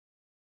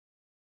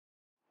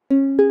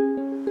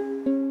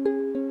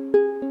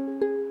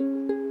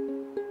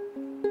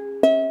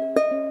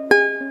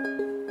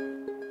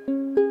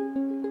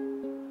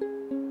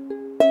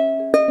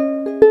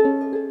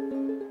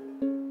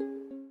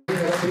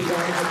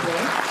Thank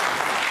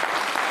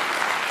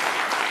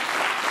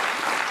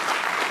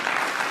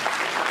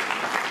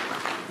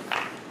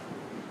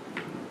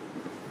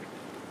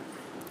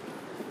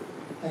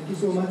you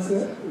so much,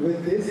 sir.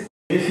 With this,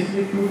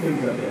 basically two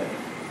things are there.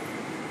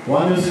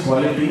 One is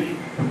quality,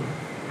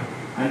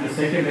 and the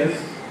second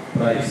is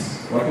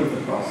price. What is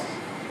the cost?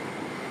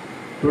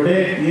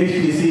 Today,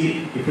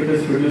 THDC, if it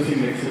is producing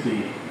electricity,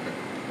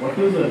 what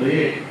is the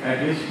rate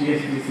at which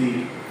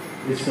THDC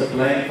is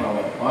supplying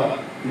power or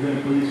is in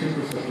a position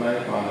to supply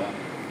power?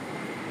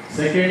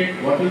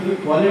 Second, what is the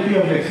quality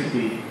of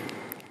electricity?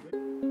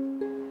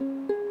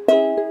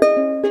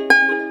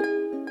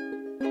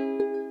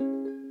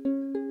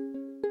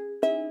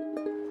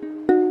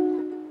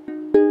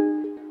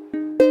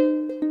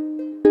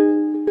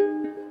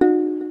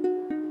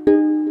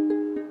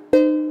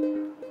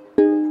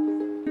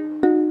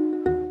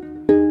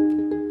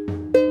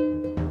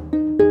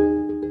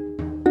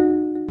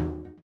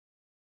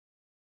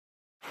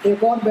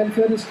 एक और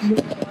welfare scheme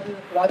हमारे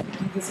राज्य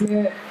की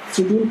जिसमें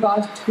schedule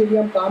caste के लिए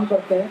हम काम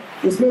करते हैं,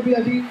 उसमें भी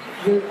अभी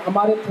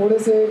हमारे थोड़े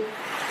से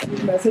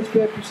मैसेज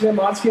पे पिछले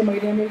मार्च के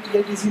महीने में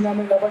THDC ने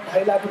हमें लगभग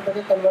 2.5 लाख रुपए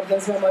के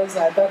कन्वर्जेंस में हमारी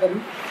सहायता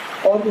करी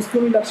और उसको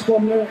भी लक्ष्य को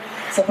हमने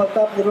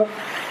सफलतापूर्वक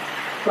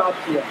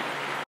प्राप्त किया।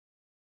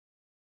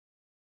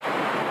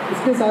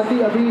 इसके साथ ही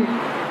अभी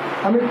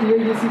हमें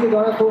THDC के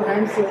द्वारा 2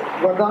 हैंड्स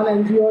वरदान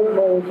NGO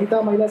और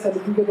गीता महिला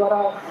समिति के द्वारा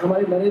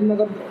हमारे नरेंद्र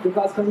नगर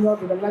विकासखंड और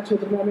भिलंगा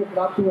क्षेत्र में हमें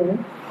प्राप्त हुए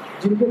हैं,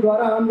 जिनके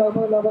द्वारा हम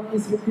लगभग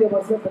इस वित्तीय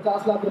वर्ष में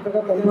 50 लाख रुपए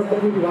का कन्वर्ट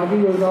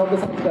विभागीय योजनाओं के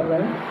साथ कर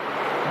रहे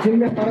हैं,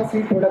 जिनमें हमारा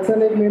सीड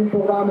प्रोडक्शन एक मेन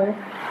प्रोग्राम है,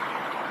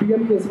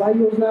 PM KSY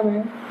योजना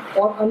में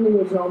और अन्य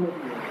योजनाओं में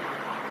भी है।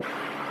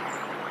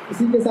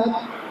 इसी के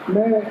साथ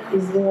मैं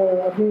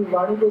अपनी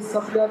वाणी को इस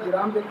सबसे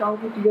विराम देता हूँ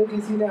कि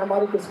THDC ने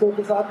हमारे कृषकों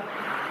के साथ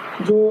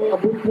जो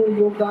अभूतपूर्व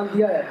योगदान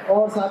दिया है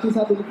और साथ ही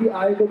साथ उनकी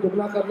आय को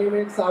दुगना करने में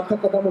एक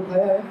सार्थक कदम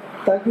उठाया है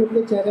ताकि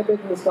उनके चेहरे पे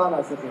एक मुस्कान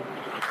आ सके।